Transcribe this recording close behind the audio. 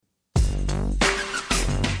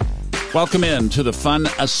Welcome in to the Fun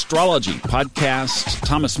Astrology Podcast.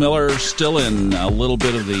 Thomas Miller, still in a little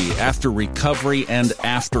bit of the after recovery and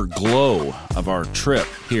afterglow of our trip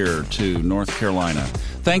here to North Carolina.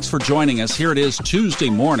 Thanks for joining us. Here it is, Tuesday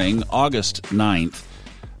morning, August 9th.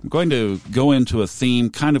 I'm going to go into a theme,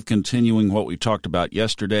 kind of continuing what we talked about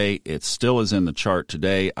yesterday. It still is in the chart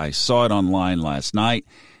today. I saw it online last night,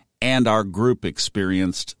 and our group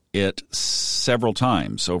experienced it several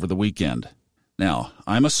times over the weekend. Now,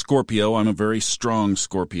 I'm a Scorpio. I'm a very strong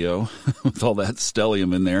Scorpio with all that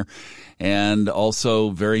stellium in there, and also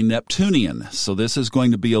very Neptunian. So this is going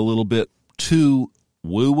to be a little bit too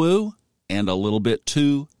woo-woo and a little bit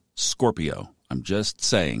too Scorpio. I'm just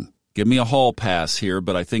saying. Give me a hall pass here,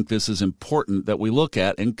 but I think this is important that we look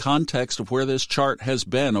at in context of where this chart has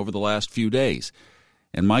been over the last few days.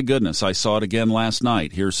 And my goodness, I saw it again last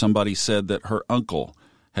night. Here somebody said that her uncle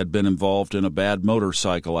had been involved in a bad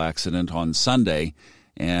motorcycle accident on Sunday,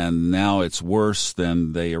 and now it's worse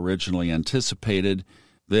than they originally anticipated.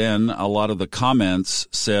 Then a lot of the comments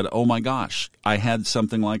said, oh my gosh, I had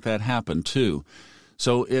something like that happen too.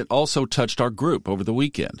 So it also touched our group over the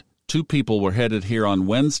weekend. 2 people were headed here on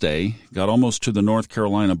Wednesday, got almost to the North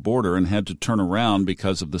Carolina border, and had to turn around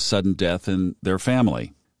because of the sudden death in their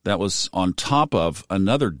family. That was on top of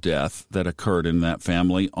another death that occurred in that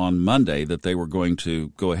family on Monday that they were going to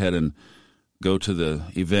go ahead and go to the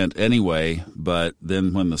event anyway, but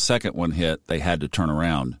then when the second one hit, they had to turn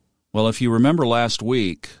around. Well, if you remember last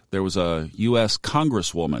week, there was a U.S.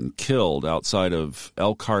 Congresswoman killed outside of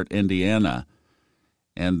Elkhart, Indiana,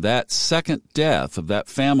 and that second death of that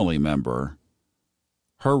family member,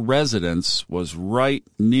 her residence was right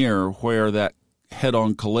near where that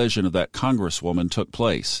head-on collision of that congresswoman took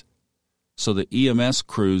place. So the EMS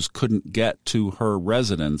crews couldn't get to her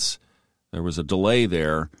residence. There was a delay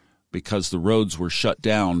there because the roads were shut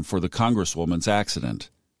down for the congresswoman's accident.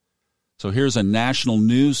 So here's a national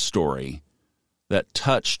news story that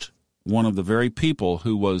touched one of the very people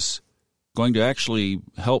who was going to actually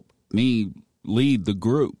help me lead the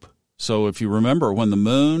group. So if you remember, when the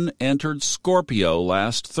moon entered Scorpio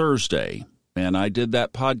last Thursday, and I did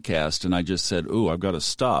that podcast, and I just said, ooh, I've got to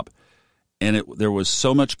stop. And there was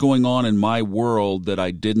so much going on in my world that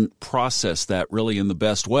I didn't process that really in the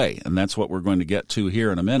best way. And that's what we're going to get to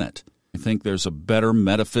here in a minute. I think there's a better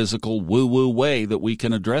metaphysical woo-woo way that we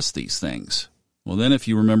can address these things. Well, then if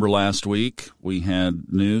you remember last week, we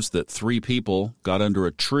had news that 3 people got under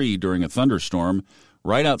a tree during a thunderstorm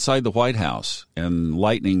right outside the White House, and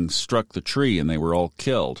lightning struck the tree, and they were all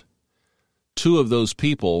killed. 2 of those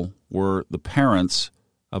people were the parents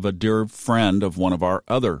of a dear friend of one of our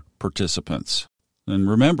other participants. And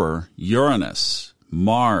remember, Uranus,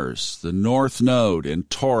 Mars, the North Node in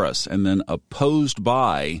Taurus, and then opposed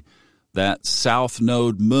by that South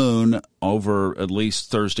Node moon over at least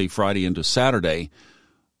Thursday, Friday into Saturday,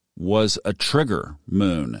 was a trigger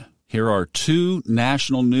moon. Here are 2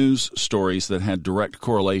 national news stories that had direct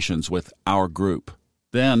correlations with our group.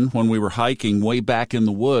 Then, when we were hiking way back in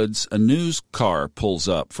the woods, a news car pulls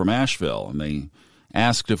up from Asheville, and they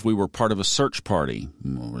asked if we were part of a search party.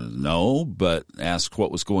 No, but asked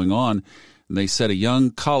what was going on. And they said a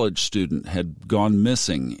young college student had gone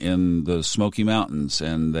missing in the Smoky Mountains,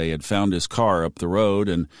 and they had found his car up the road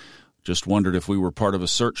and just wondered if we were part of a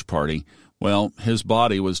search party. Well, his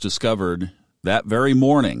body was discovered that very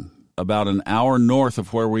morning, about an hour north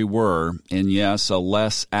of where we were, in, yes, a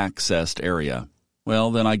less accessed area.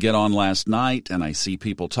 Well, then I get on last night, and I see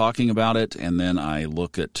people talking about it, and then I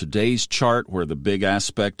look at today's chart, where the big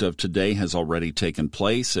aspect of today has already taken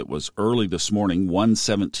place. It was early this morning,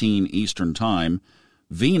 1:17 Eastern Time.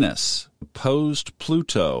 Venus opposed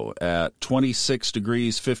Pluto at 26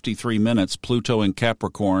 degrees 53 minutes, Pluto in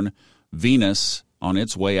Capricorn, Venus on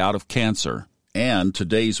its way out of Cancer. And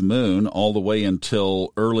today's moon, all the way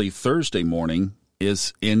until early Thursday morning,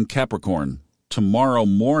 is in Capricorn. Tomorrow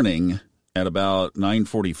morning, at about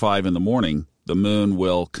 9:45 in the morning, the moon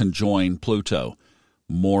will conjoin Pluto.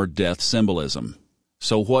 More death symbolism.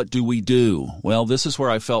 So what do we do? Well, this is where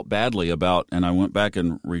I felt badly about, and I went back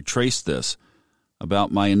and retraced this,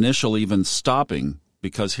 about my initial even stopping,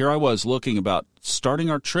 because here I was looking about starting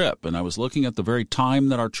our trip, and I was looking at the very time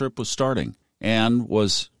that our trip was starting, and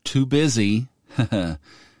was too busy.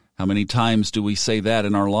 How many times do we say that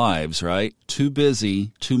in our lives, right? Too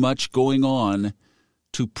busy, too much going on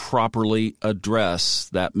to properly address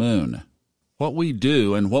that moon. What we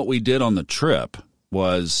do and what we did on the trip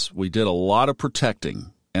was we did a lot of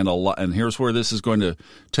protecting, and here's where this is going to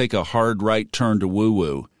take a hard right turn to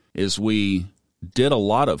woo-woo, is we did a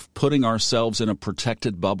lot of putting ourselves in a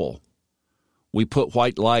protected bubble. We put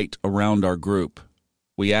white light around our group.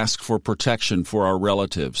 We asked for protection for our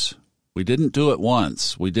relatives. We didn't do it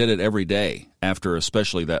once. We did it every day after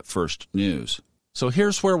especially that first news. So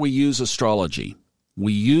here's where we use astrology.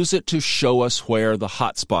 We use it to show us where the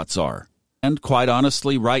hot spots are. And quite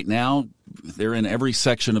honestly, right now, they're in every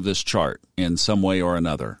section of this chart in some way or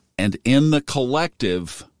another. And in the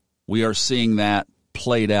collective, we are seeing that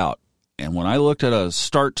played out. And when I looked at a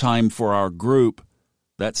start time for our group,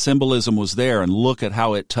 that symbolism was there, and look at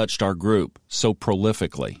how it touched our group so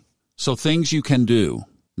prolifically. So things you can do.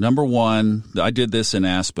 Number one, I did this in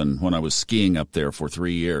Aspen when I was skiing up there for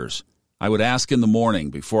 3 years. I would ask in the morning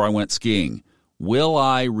before I went skiing, will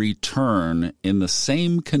I return in the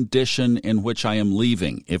same condition in which I am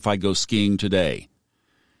leaving if I go skiing today?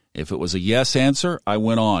 If it was a yes answer, I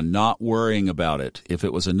went on, not worrying about it. If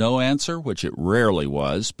it was a no answer, which it rarely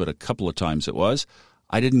was, but a couple of times it was,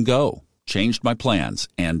 I didn't go, changed my plans,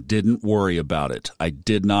 and didn't worry about it. I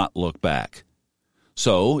did not look back.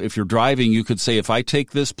 So if you're driving, you could say, if I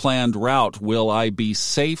take this planned route, will I be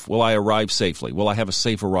safe? Will I arrive safely? Will I have a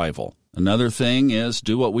safe arrival? Another thing is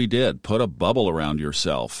do what we did. Put a bubble around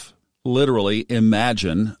yourself. Literally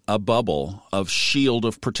imagine a bubble of shield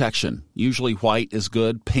of protection. Usually white is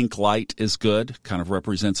good. Pink light is good. Kind of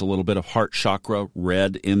represents a little bit of heart chakra,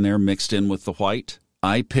 red in there mixed in with the white.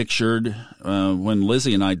 I pictured, when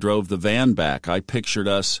Lizzie and I drove the van back, I pictured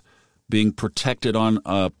us being protected on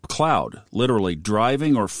a cloud, literally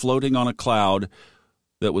driving or floating on a cloud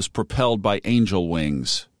that was propelled by angel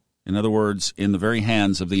wings. In other words, in the very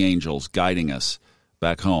hands of the angels guiding us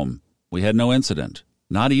back home. We had no incident,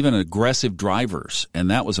 not even aggressive drivers,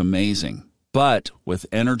 and that was amazing. But with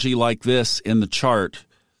energy like this in the chart,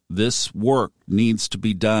 this work needs to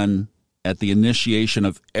be done at the initiation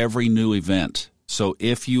of every new event. So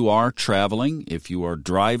if you are traveling, if you are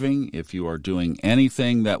driving, if you are doing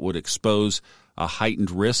anything that would expose a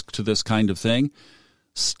heightened risk to this kind of thing,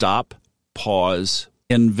 stop, pause,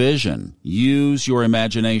 envision, use your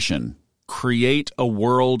imagination, create a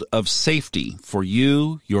world of safety for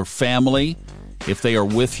you, your family, if they are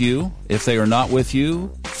with you, if they are not with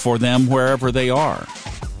you, for them wherever they are.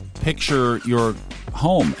 Picture your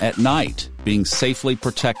home at night being safely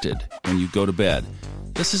protected when you go to bed.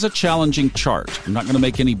 This is a challenging chart. I'm not going to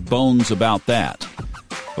make any bones about that.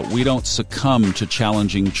 But we don't succumb to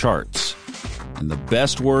challenging charts. And the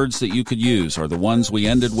best words that you could use are the ones we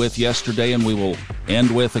ended with yesterday and we will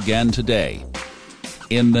end with again today.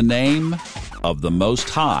 In the name of the Most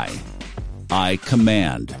High, I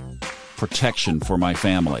command protection for my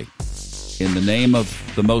family. In the name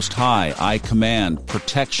of the Most High, I command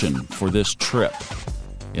protection for this trip.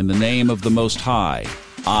 In the name of the Most High,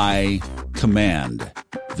 I command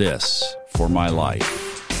this for my life.